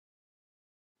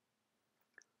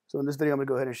So in this video, I'm going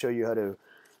to go ahead and show you how to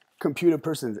compute a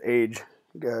person's age,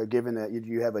 given that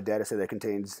you have a data set that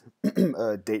contains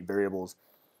date variables.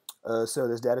 So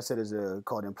this data set is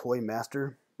called employee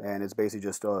master, and it's basically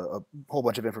just a whole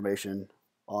bunch of information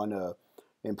on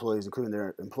employees, including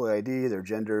their employee ID, their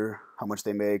gender, how much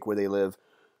they make, where they live.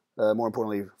 More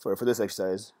importantly, for this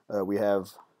exercise, we have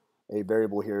a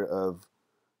variable here of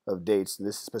dates, and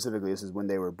this is when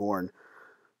they were born.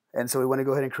 And so we want to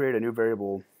go ahead and create a new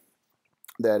variable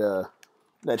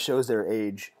that shows their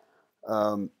age.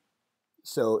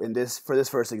 So for this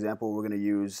first example, we're going to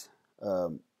use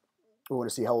we want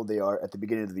to see how old they are at the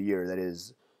beginning of the year. That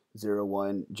is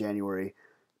 01 January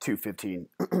 2/15.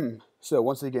 So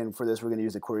once again, for this, we're going to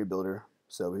use the query builder.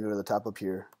 So we can go to the top up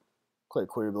here, click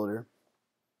query builder.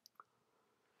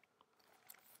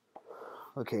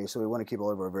 Okay, so we want to keep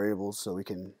all of our variables, so we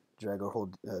can drag our whole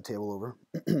table over.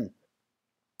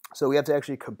 So we have to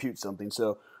actually compute something.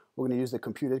 So we're going to use the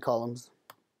computed columns,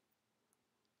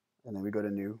 and then we go to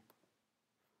new,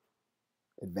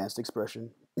 advanced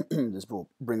expression. This will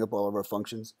bring up all of our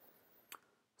functions.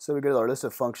 So we go to our list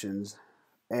of functions,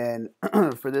 and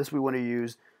for this we want to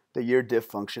use the year diff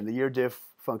function. The year diff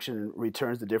function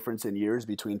returns the difference in years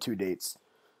between two dates.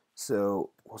 So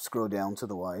we'll scroll down to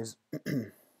the y's.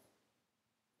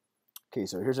 Okay,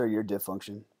 so here's our year diff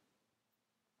function.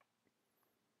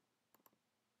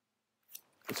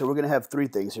 So we're going to have three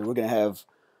things here. We're going to have,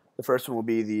 the first one will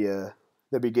be the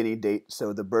beginning date,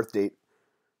 so the birth date,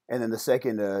 and then the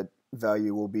second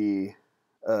value will be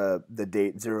the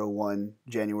date 01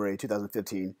 January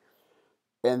 2015,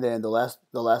 and then the last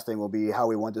thing will be how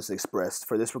we want this expressed.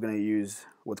 For this, we're going to use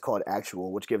what's called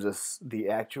actual, which gives us the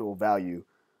actual value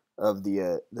of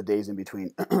the days in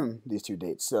between these two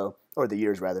dates, so, or the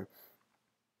years rather.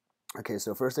 Okay,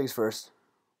 so first things first,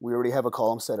 we already have a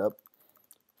column set up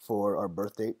for our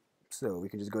birth date, so we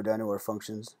can just go down to our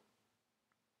functions,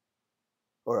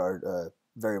 or our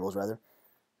variables rather,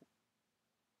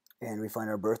 and we find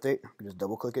our birth date. We just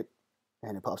double click it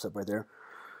and it pops up right there.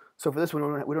 So for this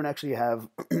one, we don't actually have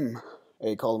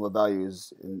a column of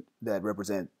values that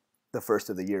represent the first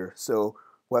of the year, so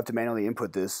we'll have to manually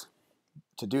input this.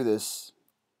 To do this,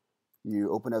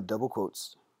 you open up double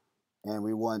quotes, and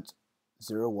we want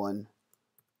 01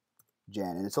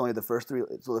 Jan, and it's only the first three.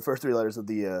 So the first three letters of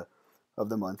the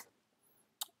month,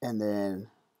 and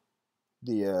then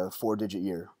the 4-digit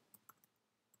year.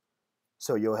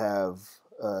 So you'll have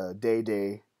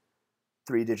day,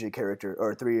 3-digit character,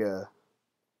 or three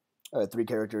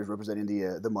characters representing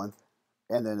the month,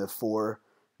 and then the 4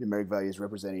 numeric values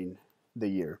representing the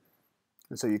year.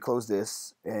 And so you close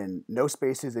this, and no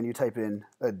spaces, and you type in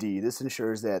a D. This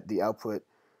ensures that the output,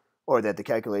 or that the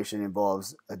calculation,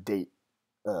 involves a date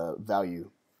value.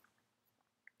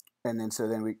 And then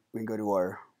we can go to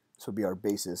our, this will be our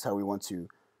basis, how we want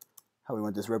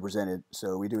this represented.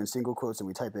 So we do in single quotes, and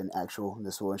we type in actual, and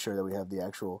this will ensure that we have the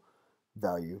actual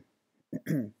value.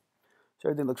 So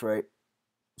everything looks right.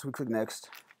 So we click next.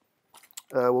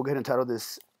 We'll go ahead and title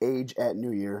this age at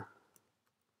New Year.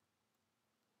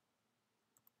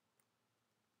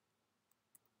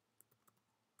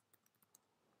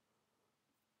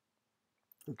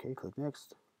 Okay, click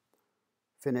next.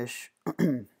 Finish.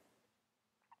 We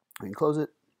can close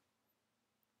it,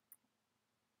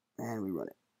 and we run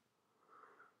it.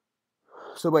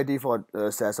 So by default,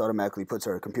 SAS automatically puts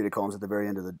our computed columns at the very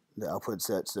end of the output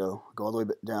set. So go all the way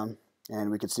down,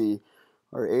 and we can see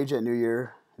our age at New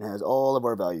Year, and it has all of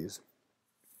our values.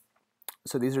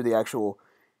 So these are the actual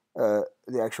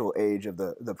age of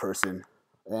the person,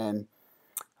 and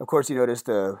of course you notice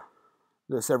the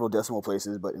several decimal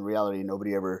places, but in reality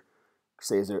nobody ever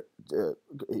says they're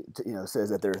says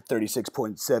that they're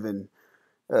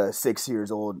 36.76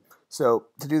 years old. So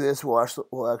to do this, we'll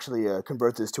actually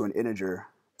convert this to an integer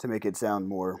to make it sound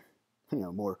more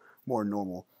more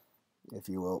normal, if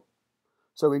you will.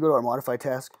 So we go to our modify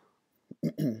task.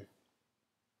 Go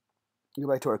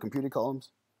back to our computed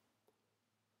columns,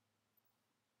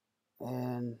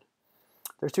 and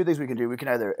there's two things we can do. We can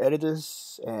either edit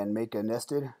this and make a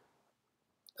nested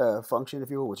function,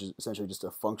 if you will, which is essentially just a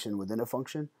function within a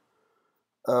function,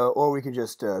 or we can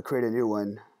just create a new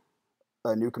one,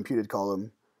 a new computed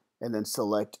column, and then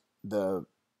select the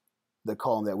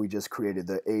column that we just created,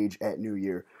 the age at New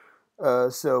Year.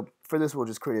 So for this, we'll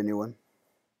just create a new one.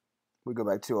 We go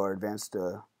back to our advanced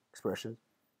expression.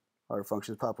 Our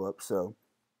functions pop up. So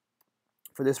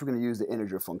for this, we're going to use the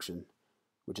integer function,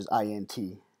 which is int.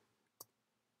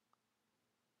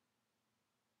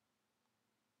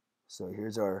 So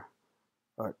here's our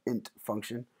int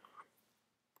function.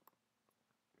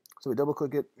 So we double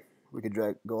click it, we could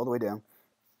go all the way down,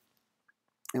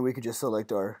 and we could just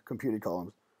select our computed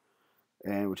columns.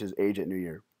 and which is age at New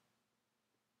Year.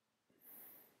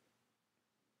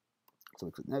 So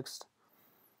we click next.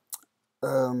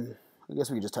 I guess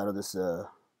we can just title this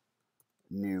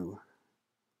new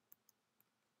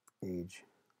age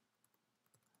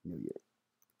New Year.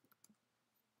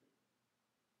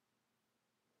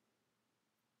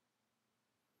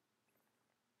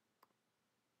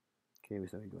 Okay,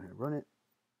 so we go ahead and run it.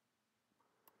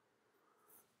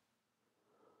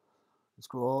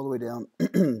 Scroll all the way down,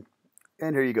 and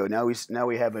here you go. Now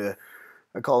we have a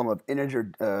column of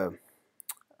integer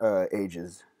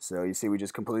ages. So you see, we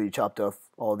just completely chopped off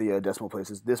all the decimal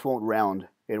places. This won't round;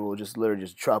 it will just literally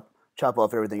just chop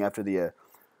off everything after the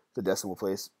decimal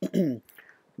place.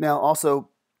 Now, also,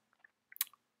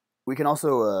 we can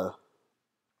also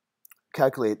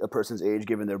calculate a person's age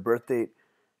given their birth date,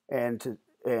 and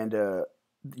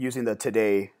using the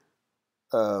today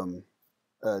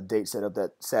date setup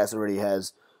that SAS already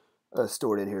has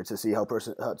stored in here to see how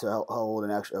old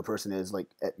a person is, like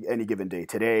at any given day,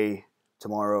 today,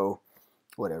 tomorrow,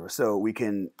 whatever. So we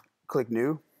can click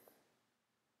New,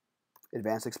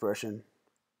 Advanced Expression,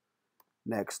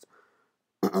 Next.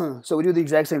 So we do the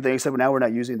exact same thing, except now we're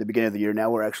not using the beginning of the year. Now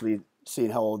we're actually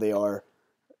seeing how old they are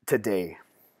today.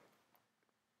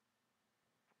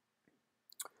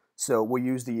 So we'll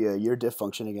use the year diff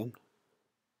function again.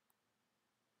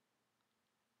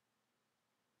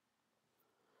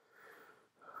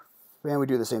 And we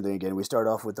do the same thing again. We start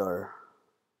off with our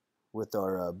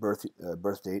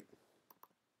birth date.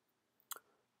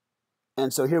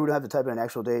 And so here we don't have to type in an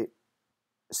actual date.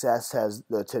 SAS has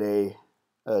the today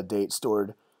date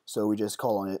stored, so we just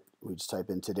call on it. We just type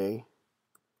in today,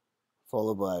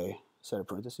 followed by a set of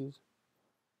parentheses.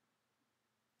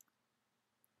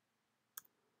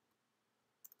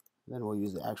 Then we'll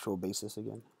use the actual basis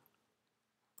again.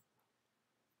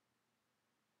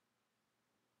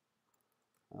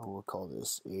 And we'll call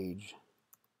this age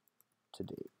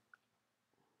today.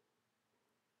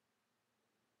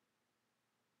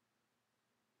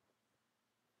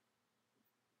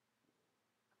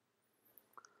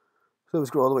 So we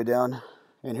scroll all the way down,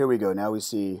 and here we go. Now we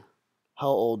see how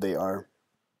old they are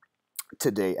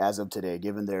today, as of today,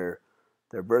 given their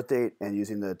birth date, and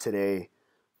using the today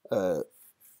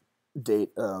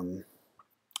date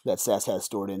that SAS has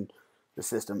stored in the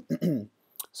system.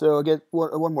 So again,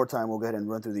 one more time, we'll go ahead and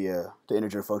run through the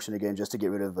integer function again, just to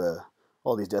get rid of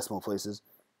all these decimal places.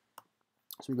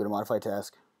 So we go to Modify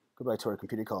Task, go back to our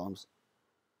computed columns.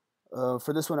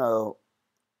 For this one,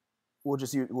 we'll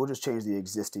just change the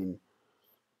existing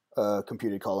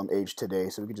computed column age today.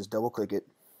 So we can just double click it,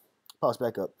 pops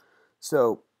back up.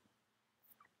 So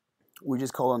we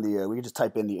just call on we can just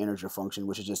type in the integer function,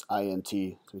 which is just int.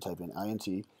 So we type in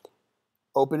int,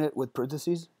 open it with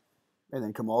parentheses, and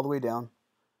then come all the way down.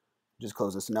 Just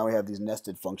close this. So now we have these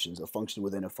nested functions, a function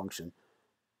within a function.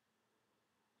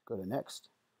 Go to next,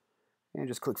 and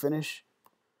just click finish.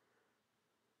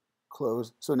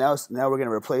 Close. So now we're going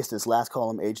to replace this last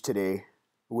column, age today,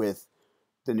 with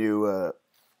the new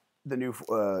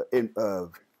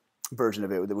version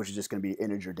of it, which is just going to be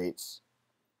integer dates,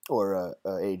 or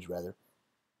age rather.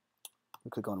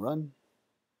 We click on run.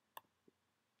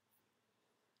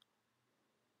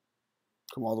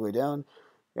 Come all the way down,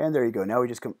 and there you go. Now we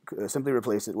just simply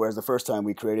replace it. Whereas the first time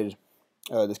we created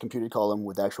this computed column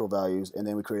with actual values, and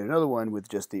then we created another one with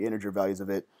just the integer values of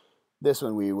it. This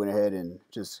one we went ahead and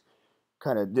just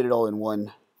kind of did it all in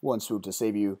one swoop to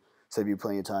save you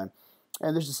plenty of time.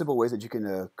 And there's just simple ways that you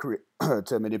can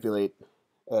to manipulate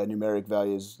numeric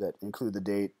values that include the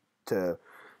date to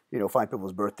find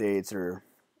people's birth dates, or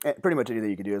pretty much anything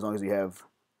you can do, as long as you have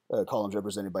columns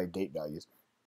represented by date values.